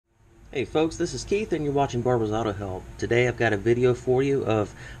Hey folks, this is Keith and you're watching Barbara's Auto Help. Today I've got a video for you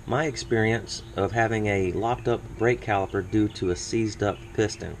of my experience of having a locked up brake caliper due to a seized up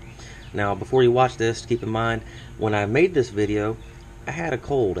piston. Now before you watch this, keep in mind when I made this video I had a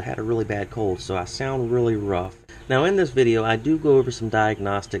cold. I had a really bad cold, so I sound really rough. Now in this video I do go over some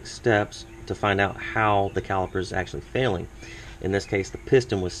diagnostic steps to find out how the caliper is actually failing. In this case the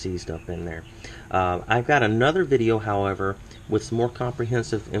piston was seized up in there. I've got another video, however, with some more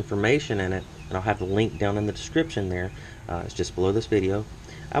comprehensive information in it, and I'll have the link down in the description there. It's just below this video.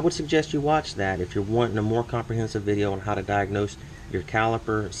 I would suggest you watch that if you're wanting a more comprehensive video on how to diagnose your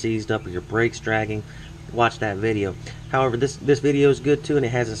caliper seized up or your brakes dragging. Watch that video. However, this video is good too, and it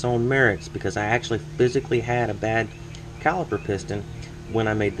has its own merits because I actually physically had a bad caliper piston when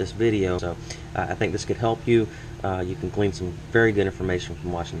I made this video. So I think this could help you. You can glean some very good information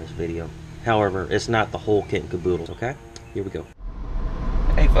from watching this video. However, it's not the whole kit and caboodle, okay? Here we go.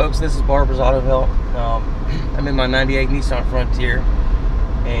 Hey folks, this is Barbara's Auto Help. I'm in my 98 Nissan Frontier,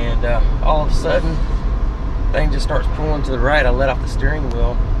 and all of a sudden, thing just starts pulling to the right. I let off the steering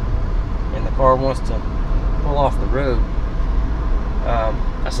wheel, and the car wants to pull off the road.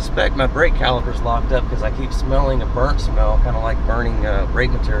 I suspect my brake caliper's locked up because I keep smelling a burnt smell, kind of like burning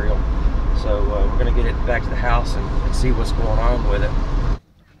brake material. So we're going to get it back to the house and see what's going on with it.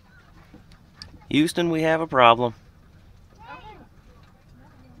 Houston, we have a problem.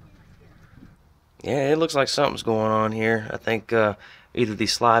 Yeah, it looks like something's going on here. I think either the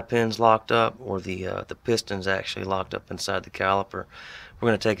slide pin's locked up or the piston's actually locked up inside the caliper. We're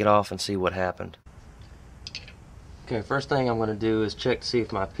going to take it off and see what happened. Okay, first thing I'm going to do is check to see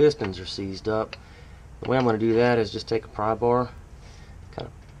if my pistons are seized up. The way I'm going to do that is just take a pry bar, kind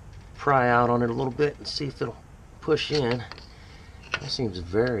of pry out on it a little bit and see if it'll push in. It seems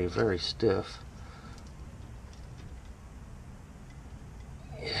very, very stiff.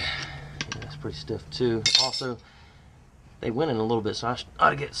 Yeah, that's pretty stiff too. Also, they went in a little bit, so I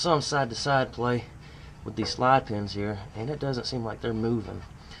ought to get some side-to-side play with these slide pins here, and it doesn't seem like they're moving.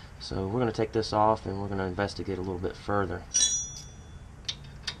 So we're going to take this off and we're going to investigate a little bit further.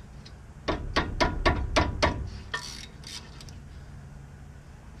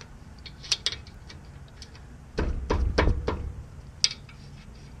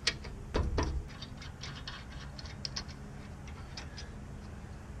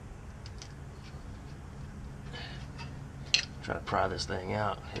 Try to pry this thing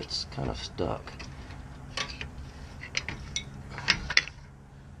out. It's kind of stuck.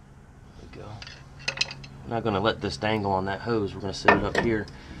 I'm not going to let this dangle on that hose. We're going to set it up here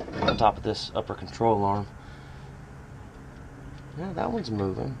on top of this upper control arm. Yeah, that one's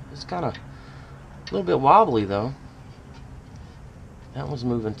moving. It's kind of a little bit wobbly though. That one's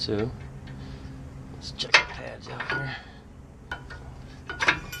moving too. Let's check the pads out here.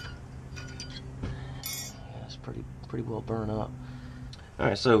 Yeah, it's pretty well burned up.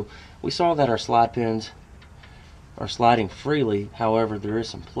 Alright, so we saw that our slide pins are sliding freely. However, there is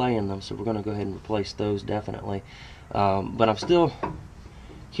some play in them, so we're going to go ahead and replace those definitely. But I'm still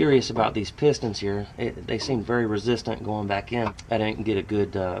curious about these pistons here. They seem very resistant going back in. I didn't get a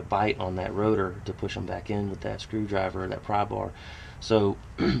good bite on that rotor to push them back in with that screwdriver or that pry bar. So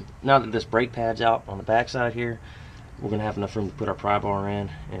now that this brake pad's out on the back side here, we're going to have enough room to put our pry bar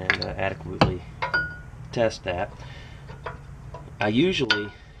in and adequately test that. I usually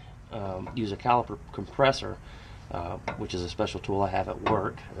use a caliper compressor, which is a special tool I have at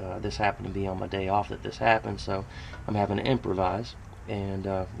work. This happened to be on my day off that this happened, so I'm having to improvise, and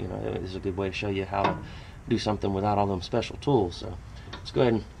you know, it is a good way to show you how to do something without all them special tools. So let's go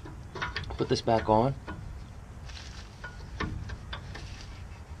ahead and put this back on.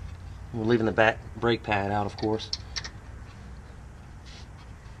 We're leaving the back brake pad out, of course,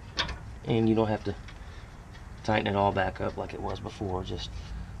 and you don't have to tighten it all back up like it was before, just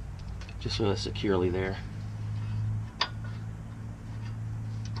so it's securely there.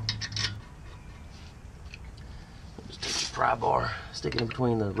 Pry bar, stick it in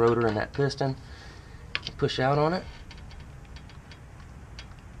between the rotor and that piston, push out on it.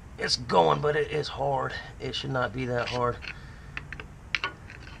 It's going, but it is hard. It should not be that hard.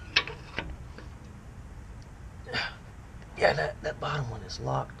 Yeah, that bottom one is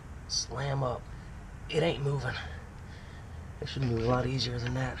locked. Slam up. It ain't moving. It should move a lot easier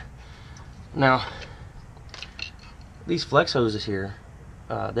than that. Now, these flex hoses here,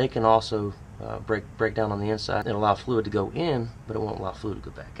 they can also break down on the inside and allow fluid to go in, but it won't allow fluid to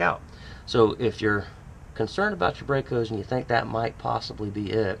go back out. So if you're concerned about your brake hose and you think that might possibly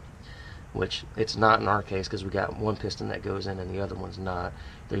be it, which it's not in our case because we got one piston that goes in and the other one's not.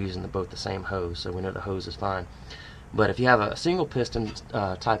 They're using both the same hose, so we know the hose is fine. But if you have a single piston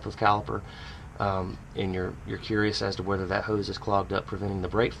type of caliper, and you're curious as to whether that hose is clogged up, preventing the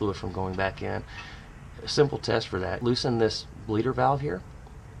brake fluid from going back in, a simple test for that: loosen this bleeder valve here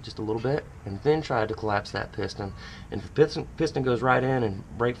just a little bit, and then try to collapse that piston. And if the piston goes right in and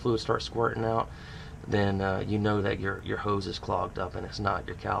brake fluid starts squirting out, then you know that your hose is clogged up and it's not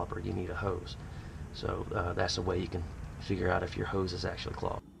your caliper. You need a hose. So that's a way you can figure out if your hose is actually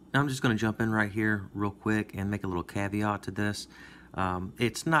clogged. Now I'm just going to jump in right here real quick and make a little caveat to this.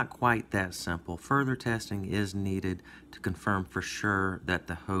 It's not quite that simple. Further testing is needed to confirm for sure that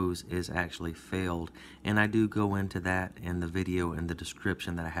the hose is actually failed, and I do go into that in the video in the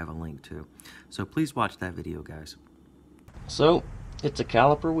description that I have a link to. So please watch that video, guys. So it's a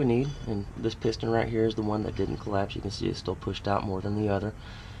caliper we need, and this piston right here is the one that didn't collapse. You can see it's still pushed out more than the other.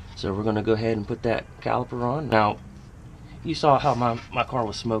 So we're going to go ahead and put that caliper on. Now, you saw how my car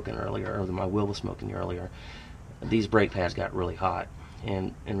was smoking earlier, or my wheel was smoking earlier. These brake pads got really hot,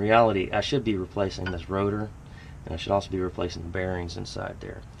 and in reality I should be replacing this rotor, and I should also be replacing the bearings inside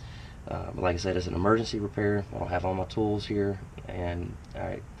there. But like I said, it's an emergency repair. I don't have all my tools here, and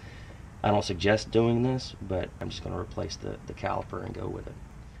I don't suggest doing this, but I'm just going to replace the caliper and go with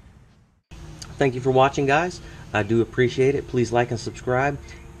it. Thank you for watching, guys. I do appreciate it. Please like and subscribe,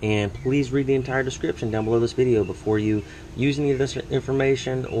 and please read the entire description down below this video before you use any of this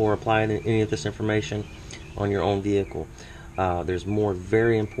information or apply any of this information on your own vehicle. There's more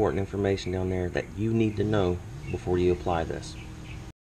very important information down there that you need to know before you apply this.